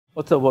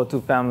What's up, Weld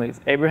Huge family?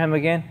 It's Abraham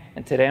again,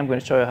 and today I'm going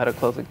to show you how to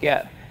close a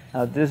gap.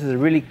 Now, this is a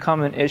really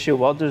common issue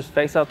welders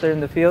face out there in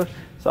the field,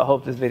 so I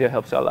hope this video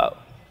helps y'all out.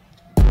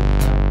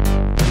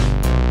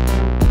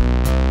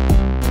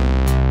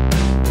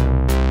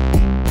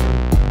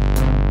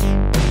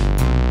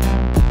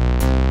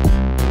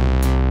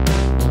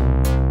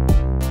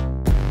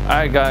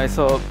 Alright guys,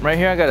 so right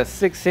here I got a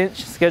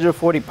 6-inch Schedule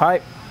 40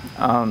 pipe.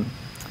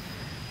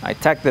 I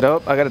tacked it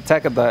up. I got a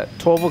tack at the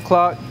 12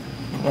 o'clock,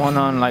 one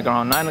on like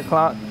around 9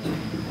 o'clock,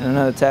 and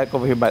another tack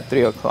over here by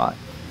 3 o'clock.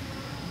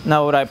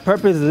 Now what I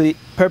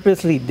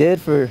purposely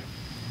did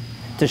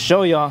to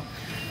show y'all,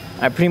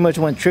 I pretty much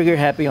went trigger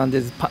happy on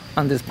this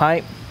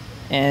pipe,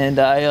 and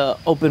I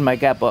opened my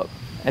gap up.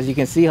 As you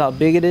can see how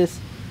big it is,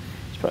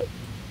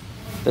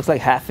 looks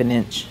like ½ an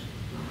inch.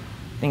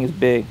 I think it's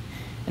big.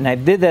 And I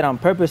did that on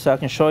purpose so I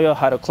can show you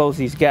how to close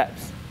these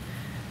gaps.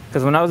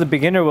 Because when I was a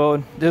beginner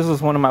weld, this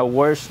was one of my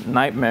worst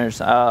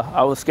nightmares.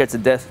 I was scared to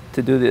death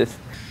to do this.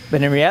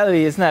 But in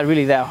reality, it's not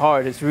really that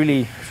hard. It's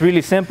really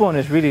simple, and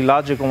it's really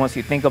logical once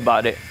you think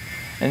about it,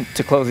 and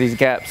to close these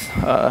gaps.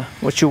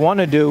 What you want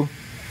to do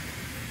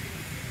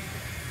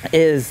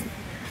is,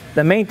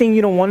 the main thing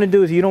you don't want to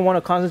do is you don't want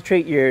to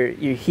concentrate your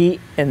heat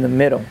in the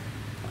middle.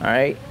 All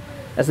right,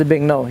 that's a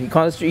big no. You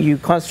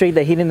concentrate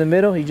the heat in the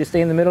middle. You just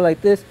stay in the middle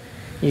like this.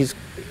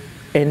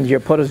 And your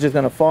puddle's just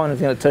gonna fall and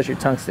it's gonna touch your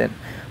tungsten.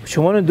 What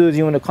you want to do is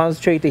you want to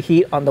concentrate the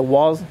heat on the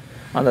walls,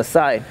 on the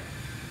side,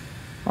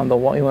 on the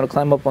wall. You want to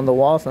climb up on the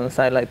walls on the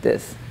side like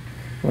this.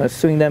 You want to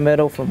swing that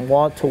metal from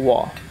wall to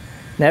wall.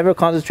 Never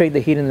concentrate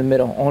the heat in the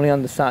middle, only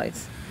on the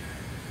sides.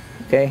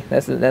 Okay,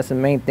 that's the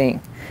main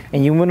thing.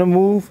 And you want to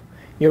move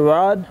your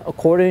rod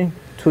according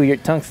to your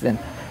tungsten.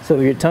 So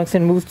if your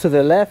tungsten moves to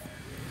the left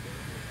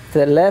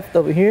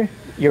over here,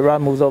 your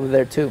rod moves over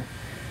there too.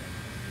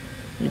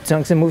 Your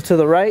tungsten moves to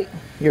the right,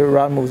 your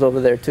rod moves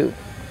over there too.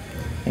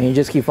 And you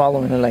just keep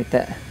following it like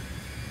that.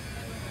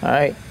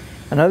 Alright.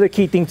 Another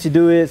key thing to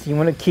do is you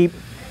want to keep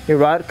your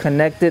rod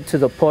connected to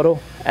the puddle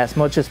as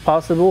much as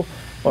possible,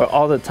 or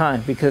all the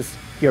time, because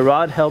your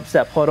rod helps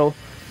that puddle.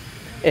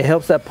 It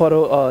helps that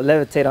puddle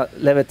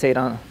levitate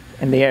on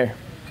in the air,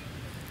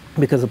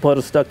 because the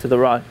puddle's stuck to the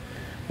rod.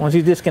 Once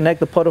you disconnect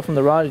the puddle from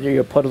the rod,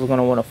 your puddle's going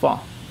to want to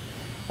fall.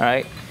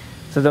 Alright.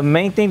 So the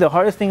main thing, the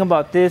hardest thing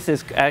about this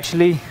is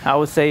actually, I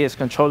would say, is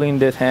controlling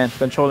this hand,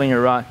 controlling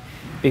your rod,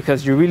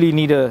 because you really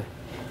need to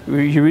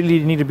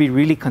be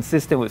really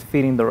consistent with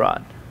feeding the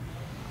rod.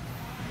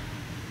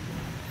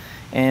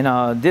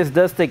 And this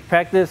does take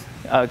practice.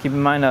 Keep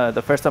in mind,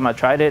 the first time I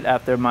tried it,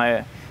 after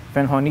my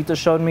friend Juanito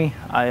showed me,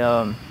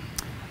 I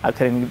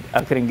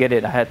couldn't get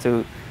it. I had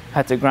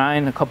to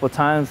grind a couple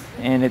times,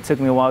 and it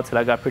took me a while till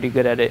I got pretty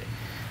good at it.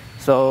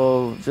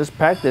 So just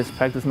practice.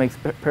 Practice makes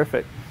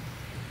perfect.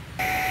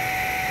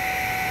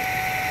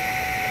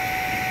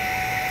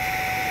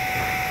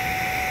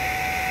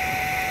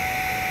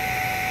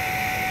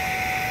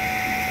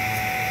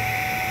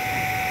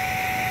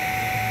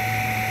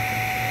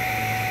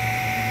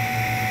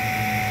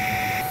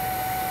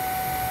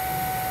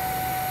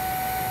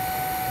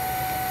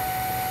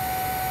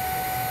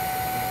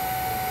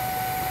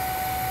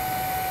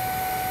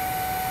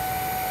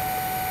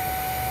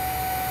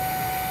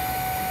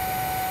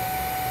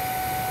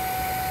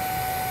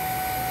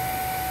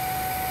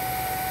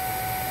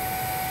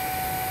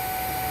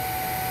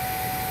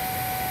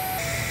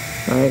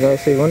 Alright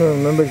guys, so you want to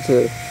remember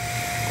to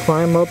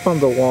climb up on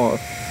the walls.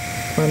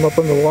 Climb up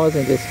on the walls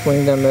and just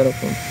swing that metal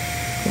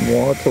from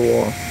wall to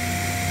wall.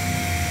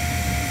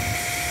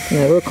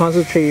 Never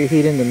concentrate your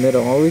heat in the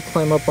middle. Always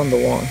climb up on the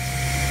walls.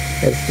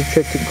 That's the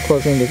trick to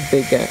closing this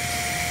big gap.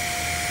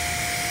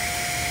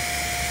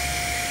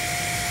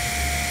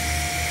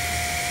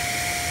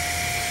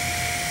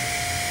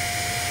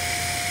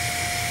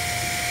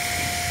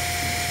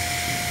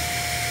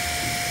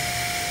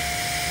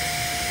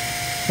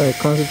 So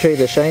concentrate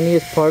the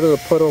shiniest part of the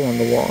puddle on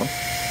the wall.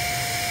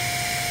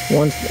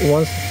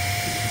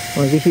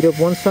 Once you heat up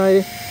one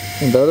side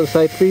and the other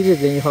side freezes,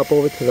 then you hop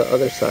over to the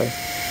other side.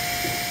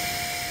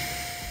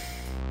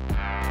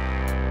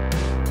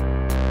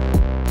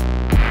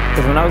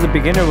 Because when I was a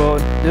beginner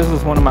weld, this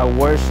was one of my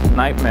worst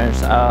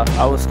nightmares.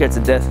 I was scared to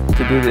death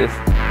to do this,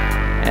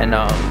 and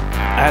I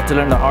had to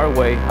learn the hard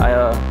way.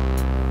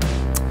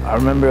 I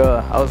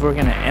remember I was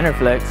working at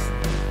Interflex,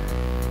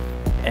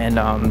 and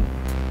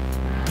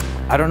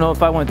I don't know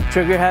if I went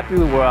trigger happy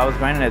where I was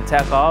grinding a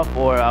tack off,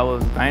 or I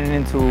was grinding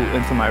into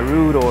my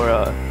root, or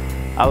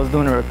I was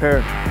doing a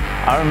repair.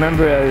 I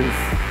remember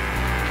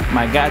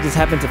my guy just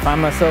happened to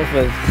find myself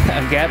a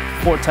gap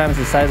 4 times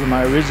the size of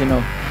my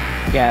original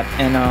gap,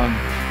 and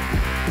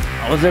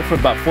I was there for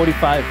about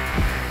 45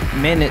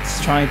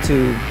 minutes trying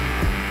to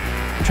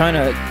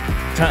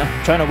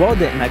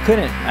weld it, and I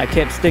couldn't. I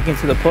kept sticking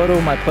to the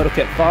puddle. My puddle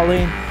kept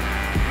falling,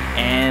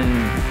 and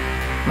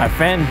my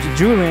friend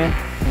Julian,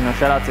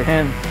 shout out to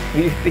him.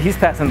 He's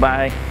passing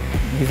by.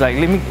 He's like,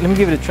 let me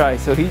give it a try.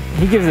 So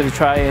he gives it a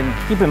try, and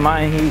keep in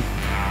mind, he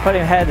probably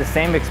had the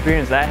same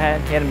experience I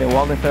had. He hadn't been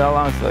welding for that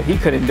long, so he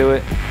couldn't do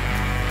it.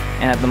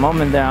 And at the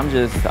moment there,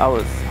 I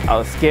I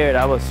was scared.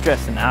 I was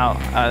stressing out.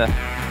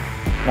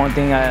 One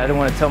thing I didn't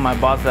want to tell my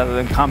boss that I was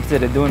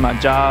incompetent at doing my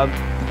job.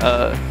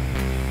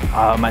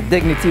 My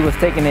dignity was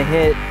taking a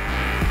hit,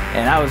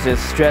 and I was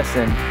just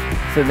stressing.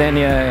 So then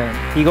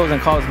he goes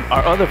and calls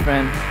our other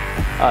friend.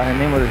 Her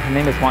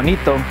name is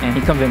Juanito, and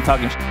he comes in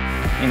talking shit.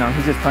 You know,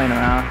 he's just playing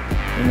around,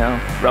 you know,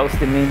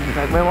 roasting me. He's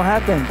like, man, what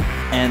happened?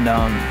 And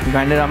he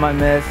grinded out my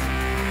mess,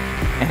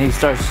 and he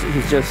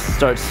just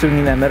starts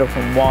swinging that metal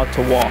from wall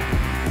to wall.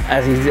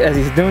 As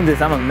he's doing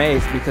this, I'm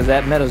amazed because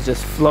that metal's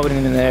just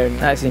floating in there,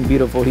 nice and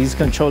beautiful. He's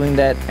controlling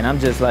that, and I'm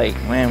just like,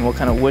 man, what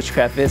kind of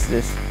witchcraft is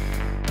this?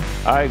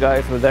 All right,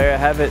 guys, well, there I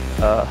have it.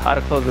 How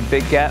to close a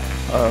big gap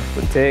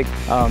with TIG.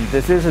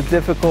 This is a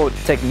difficult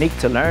technique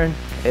to learn.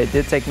 It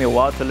did take me a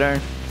while to learn.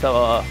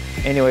 So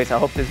anyways, I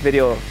hope this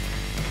video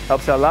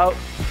helps y'all out.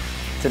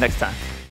 Till next time.